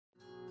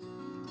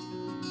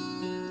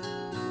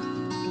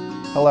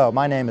Hello,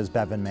 my name is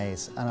Bevan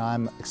Mace, and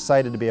I'm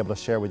excited to be able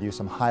to share with you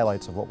some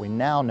highlights of what we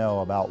now know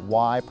about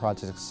why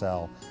projects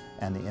excel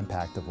and the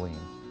impact of Lean.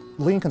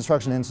 Lean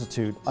Construction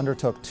Institute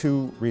undertook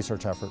 2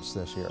 research efforts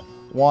this year.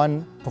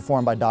 One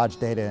performed by Dodge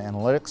Data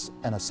Analytics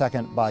and a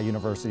second by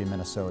University of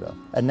Minnesota.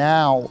 And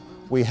now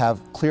we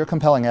have clear,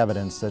 compelling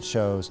evidence that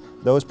shows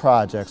those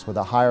projects with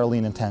a higher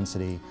Lean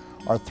intensity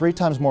are 3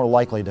 times more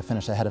likely to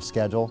finish ahead of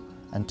schedule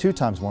and 2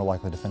 times more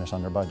likely to finish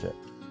under budget.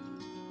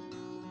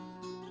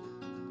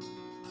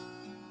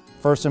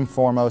 First and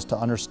foremost, to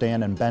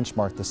understand and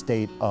benchmark the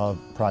state of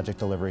project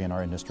delivery in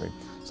our industry.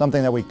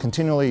 Something that we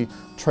continually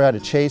try to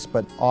chase,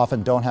 but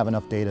often don't have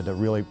enough data to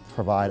really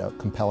provide a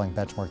compelling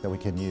benchmark that we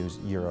can use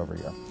year over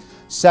year.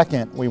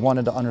 Second, we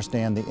wanted to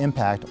understand the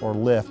impact or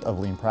lift of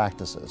Lean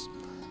practices.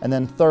 And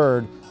then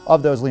third,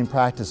 of those Lean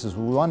practices,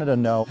 we wanted to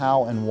know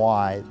how and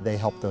why they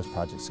help those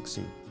projects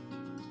succeed.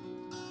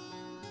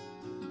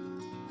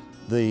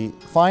 The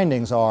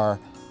findings are,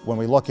 when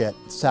we look at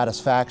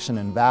satisfaction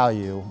and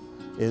value,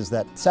 is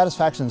that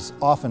satisfaction is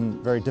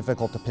often very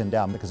difficult to pin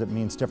down because it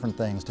means different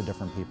things to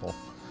different people.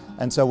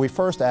 And so we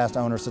first asked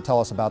owners to tell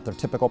us about their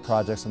typical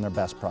projects and their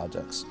best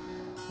projects.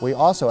 We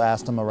also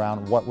asked them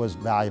around what was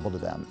valuable to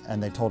them,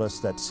 and they told us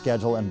that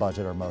schedule and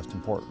budget are most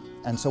important.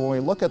 And so when we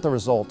look at the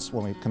results,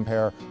 when we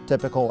compare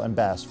typical and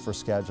best for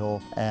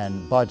schedule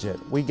and budget,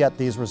 we get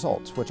these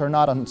results, which are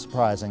not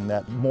unsurprising,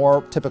 that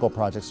more typical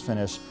projects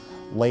finish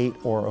late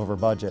or over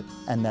budget,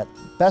 and that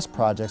best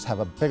projects have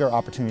a bigger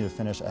opportunity to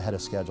finish ahead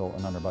of schedule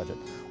and under budget.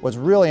 What's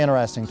really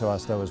interesting to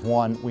us, though, is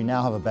one, we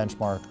now have a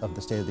benchmark of the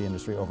state of the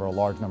industry over a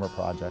large number of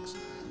projects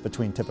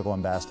between typical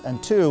and best,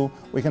 and two,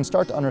 we can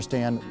start to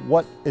understand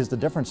what is the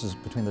differences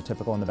between the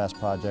typical and the best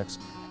projects,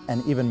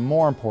 and even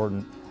more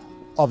important,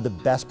 of the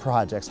best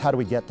projects, how do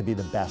we get to be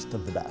the best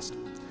of the best?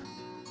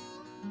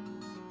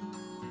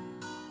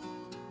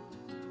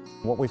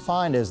 What we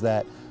find is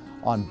that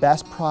on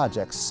best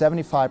projects,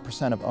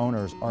 75% of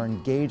owners are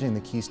engaging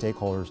the key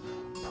stakeholders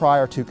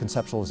prior to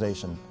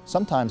conceptualization,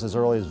 sometimes as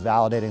early as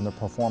validating the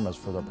performance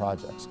for their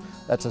projects.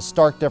 That's a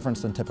stark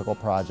difference than typical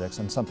projects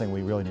and something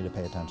we really need to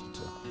pay attention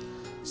to.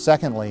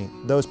 Secondly,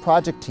 those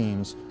project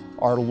teams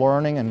are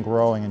learning and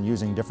growing and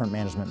using different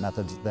management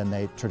methods than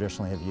they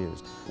traditionally have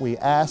used. We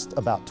asked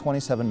about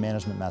 27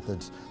 management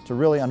methods to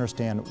really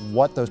understand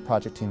what those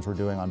project teams were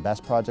doing on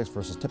best projects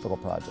versus typical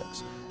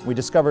projects. We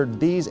discovered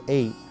these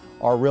 8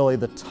 are really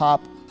the top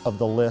of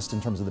the list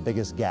in terms of the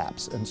biggest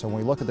gaps. And so when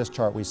we look at this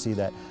chart, we see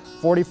that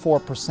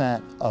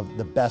 44% of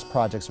the best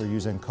projects are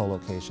using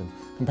co-location,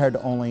 compared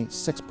to only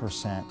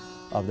 6%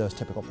 of those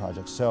typical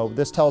projects. So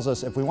this tells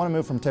us if we want to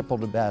move from typical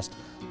to best,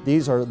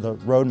 these are the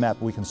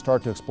roadmap we can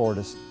start to explore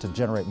to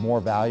generate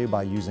more value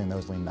by using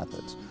those Lean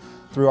methods.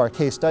 Through our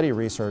case study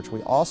research,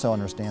 we also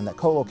understand that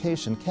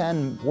co-location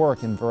can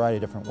work in a variety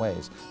of different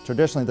ways.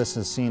 Traditionally, this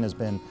is seen as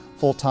been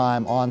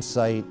full-time,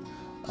 on-site,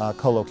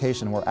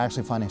 co-location. We're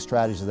actually finding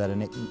strategies that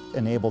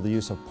enable the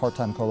use of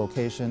part-time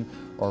co-location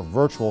or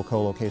virtual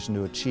co-location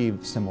to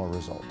achieve similar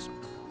results.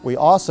 We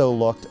also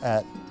looked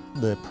at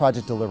the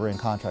project delivery and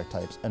contract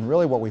types, and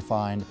really what we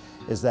find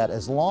is that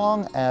as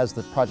long as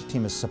the project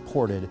team is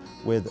supported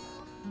with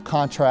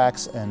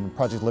contracts and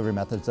project delivery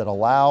methods that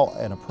allow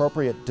an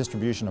appropriate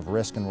distribution of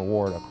risk and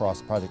reward across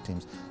the project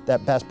teams,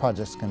 that best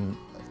projects can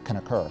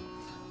occur.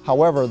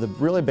 However, the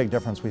really big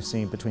difference we've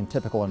seen between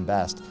typical and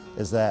best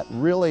is that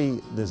really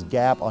this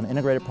gap on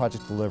integrated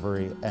project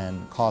delivery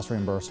and cost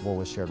reimbursable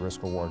with shared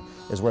risk reward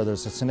is where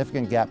there's a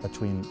significant gap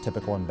between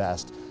typical and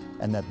best,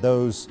 and that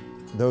those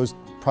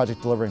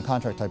project delivery and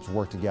contract types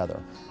work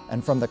together.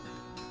 And from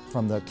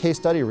the case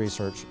study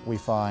research, we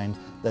find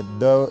that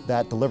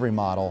that delivery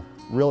model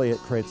really it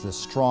creates this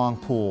strong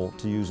pool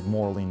to use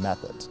more Lean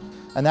methods.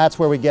 And that's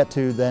where we get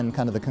to then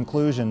kind of the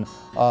conclusion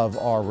of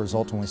our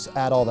results. When we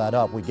add all that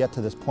up, we get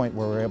to this point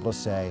where we're able to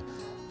say,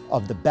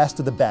 of the best,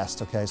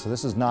 okay, so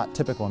this is not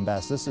typical and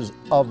best, this is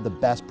of the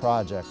best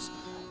projects.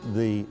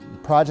 The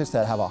projects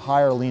that have a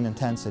higher Lean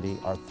intensity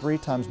are 3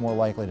 times more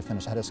likely to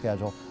finish ahead of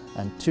schedule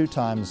and 2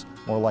 times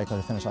more likely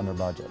to finish under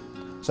budget.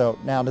 So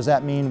now, does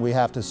that mean we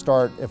have to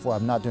start, if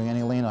I'm not doing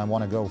any Lean and I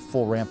want to go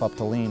full ramp up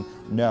to Lean?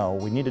 No,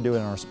 we need to do it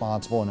in a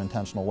responsible and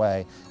intentional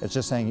way. It's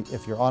just saying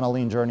if you're on a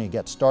Lean journey,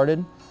 get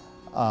started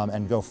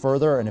and go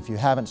further, and if you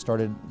haven't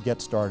started,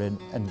 get started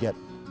and get,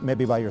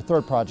 maybe by your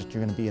 3rd project,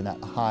 you're going to be in that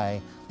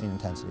high Lean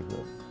intensity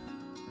group.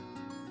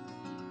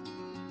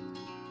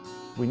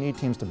 We need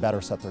teams to better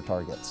set their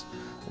targets.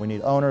 We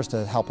need owners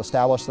to help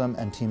establish them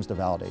and teams to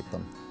validate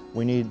them.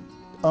 We need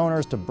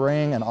owners to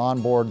bring and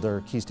onboard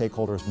their key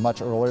stakeholders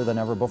much earlier than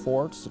ever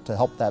before to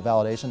help that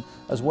validation,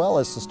 as well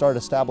as to start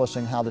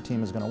establishing how the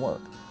team is going to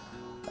work.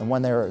 And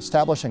when they're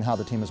establishing how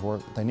the team is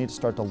working, they need to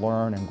start to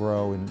learn and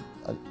grow and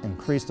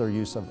increase their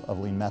use of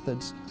Lean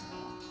methods.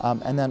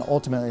 And then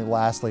ultimately,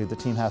 lastly, the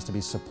team has to be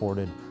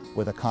supported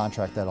with a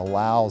contract that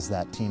allows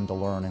that team to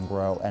learn and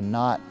grow and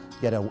not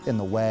get in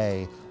the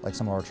way like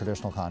some of our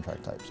traditional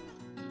contract types.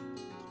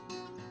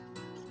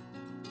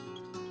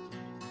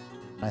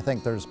 I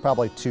think there's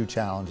probably 2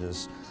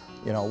 challenges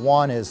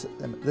One is,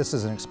 this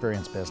is an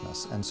experienced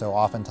business, and so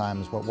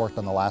oftentimes what worked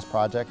on the last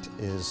project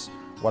is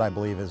what I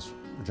believe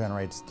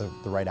generates the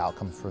right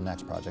outcome for the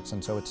next projects.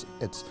 And so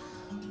it's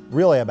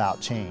really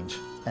about change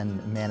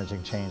and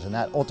managing change, and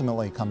that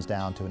ultimately comes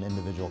down to an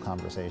individual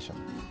conversation.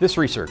 This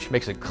research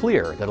makes it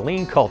clear that a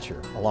lean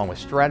culture, along with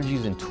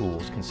strategies and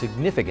tools, can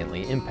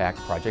significantly impact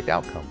project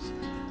outcomes.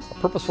 A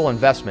purposeful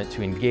investment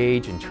to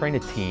engage and train a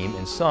team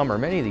in some or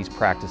many of these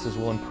practices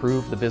will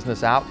improve the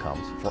business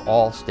outcomes for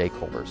all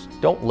stakeholders.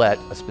 Don't let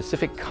a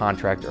specific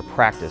contract or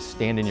practice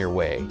stand in your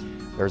way.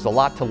 There's a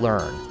lot to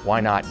learn. Why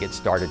not get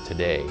started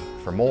today?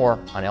 For more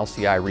on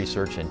LCI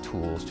research and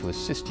tools to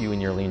assist you in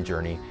your lean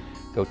journey,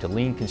 go to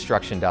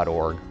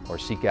leanconstruction.org or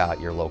seek out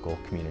your local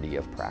community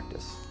of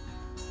practice.